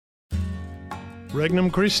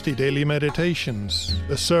Regnum Christi Daily Meditations,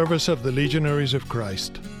 the service of the Legionaries of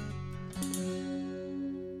Christ.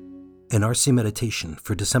 An RC Meditation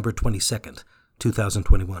for December 22nd,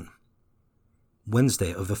 2021.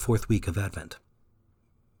 Wednesday of the fourth week of Advent.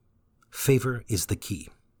 Favor is the key.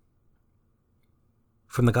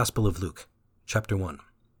 From the Gospel of Luke, chapter 1.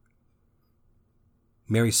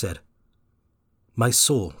 Mary said, "My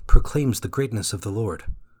soul proclaims the greatness of the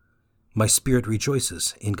Lord. My spirit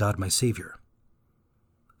rejoices in God my Savior.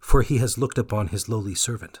 For he has looked upon his lowly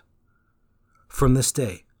servant. From this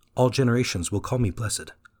day all generations will call me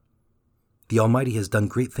blessed. The Almighty has done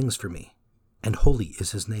great things for me, and holy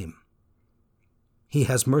is his name. He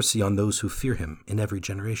has mercy on those who fear him in every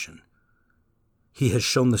generation. He has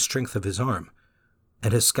shown the strength of his arm,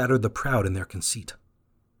 and has scattered the proud in their conceit.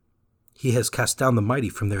 He has cast down the mighty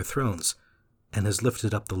from their thrones, and has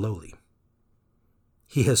lifted up the lowly.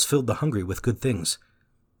 He has filled the hungry with good things,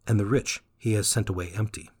 and the rich he has sent away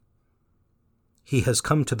empty. He has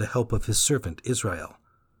come to the help of his servant Israel,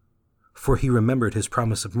 for he remembered his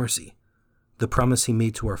promise of mercy, the promise he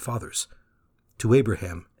made to our fathers, to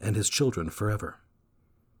Abraham and his children forever."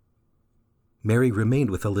 Mary remained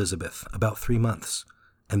with Elizabeth about 3 months,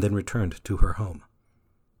 and then returned to her home.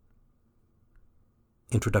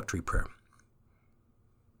 Introductory Prayer.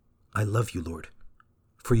 I love you, Lord,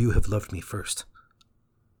 for you have loved me first.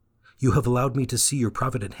 You have allowed me to see your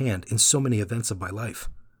provident hand in so many events of my life.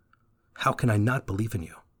 How can I not believe in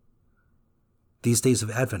you? These days of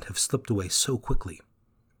Advent have slipped away so quickly.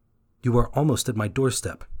 You are almost at my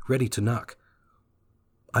doorstep, ready to knock.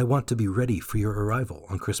 I want to be ready for your arrival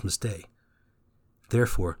on Christmas Day.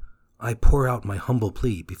 Therefore, I pour out my humble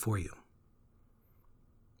plea before you.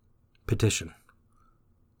 Petition.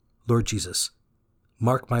 Lord Jesus,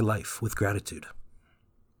 mark my life with gratitude.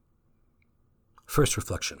 First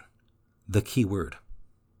reflection. The key word.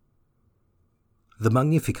 The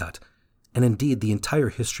Magnificat, and indeed the entire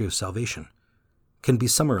history of salvation, can be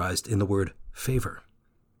summarized in the word favor.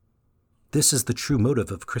 This is the true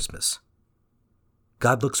motive of Christmas.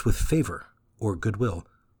 God looks with favor, or goodwill,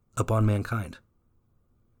 upon mankind.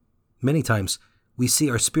 Many times, we see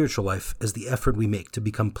our spiritual life as the effort we make to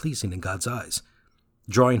become pleasing in God's eyes,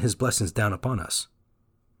 drawing his blessings down upon us.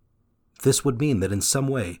 This would mean that in some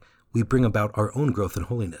way we bring about our own growth in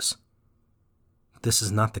holiness. This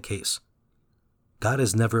is not the case. God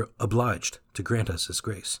is never obliged to grant us his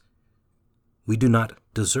grace. We do not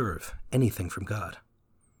deserve anything from God.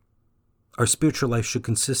 Our spiritual life should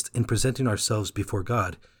consist in presenting ourselves before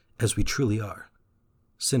God as we truly are,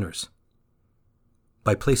 sinners.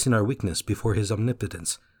 By placing our weakness before his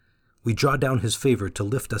omnipotence, we draw down his favor to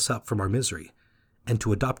lift us up from our misery and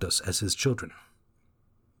to adopt us as his children.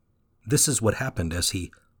 This is what happened as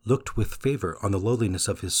he looked with favor on the lowliness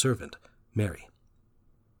of his servant, Mary.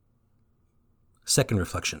 Second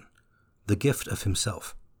reflection, the gift of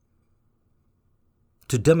himself.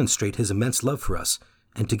 To demonstrate his immense love for us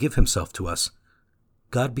and to give himself to us,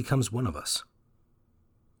 God becomes one of us.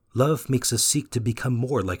 Love makes us seek to become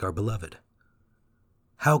more like our beloved.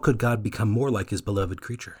 How could God become more like his beloved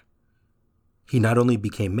creature? He not only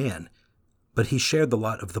became man, but he shared the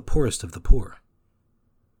lot of the poorest of the poor.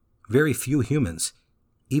 Very few humans,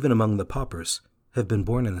 even among the paupers, have been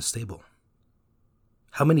born in a stable.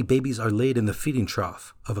 How many babies are laid in the feeding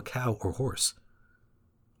trough of a cow or horse?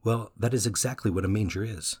 Well, that is exactly what a manger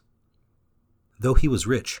is. Though he was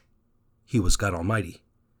rich, he was God Almighty.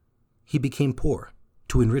 He became poor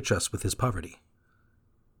to enrich us with his poverty.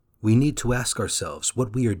 We need to ask ourselves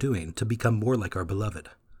what we are doing to become more like our beloved.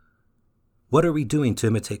 What are we doing to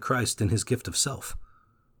imitate Christ in his gift of self?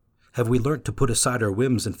 Have we learnt to put aside our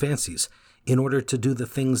whims and fancies in order to do the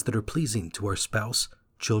things that are pleasing to our spouse,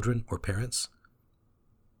 children, or parents?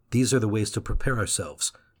 These are the ways to prepare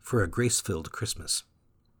ourselves for a grace-filled Christmas.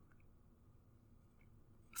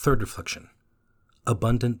 Third reflection,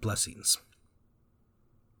 abundant blessings.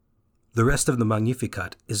 The rest of the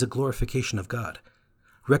Magnificat is a glorification of God,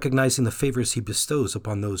 recognizing the favors he bestows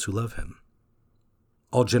upon those who love him.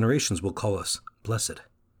 All generations will call us blessed.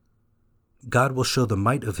 God will show the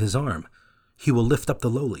might of his arm. He will lift up the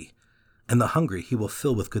lowly, and the hungry he will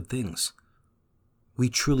fill with good things. We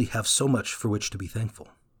truly have so much for which to be thankful.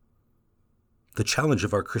 The challenge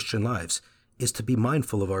of our Christian lives is to be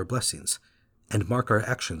mindful of our blessings and mark our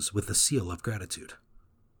actions with the seal of gratitude.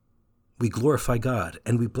 We glorify God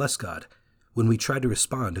and we bless God when we try to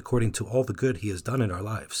respond according to all the good he has done in our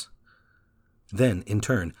lives. Then, in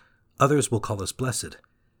turn, others will call us blessed,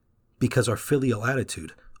 because our filial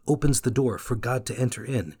attitude opens the door for God to enter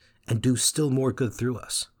in and do still more good through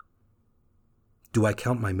us. Do I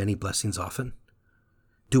count my many blessings often?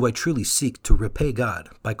 Do I truly seek to repay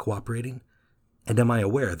God by cooperating, And am I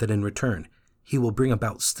aware that in return he will bring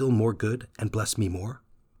about still more good and bless me more?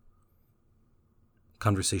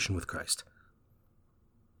 Conversation with Christ.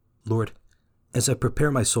 Lord, as I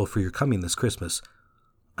prepare my soul for your coming this Christmas,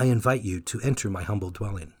 I invite you to enter my humble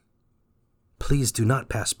dwelling. Please do not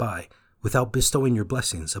pass by without bestowing your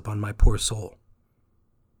blessings upon my poor soul.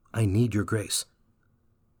 I need your grace.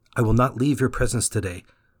 I will not leave your presence today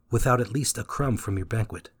without at least a crumb from your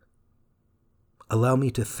banquet. Allow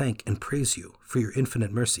me to thank and praise you for your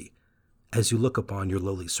infinite mercy as you look upon your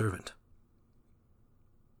lowly servant.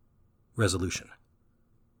 Resolution.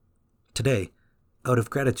 Today, out of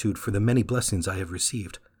gratitude for the many blessings I have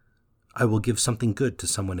received, I will give something good to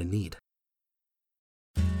someone in need.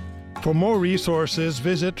 For more resources,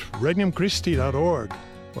 visit regnumchristi.org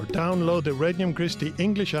or download the Regnum Christi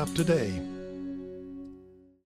English app today.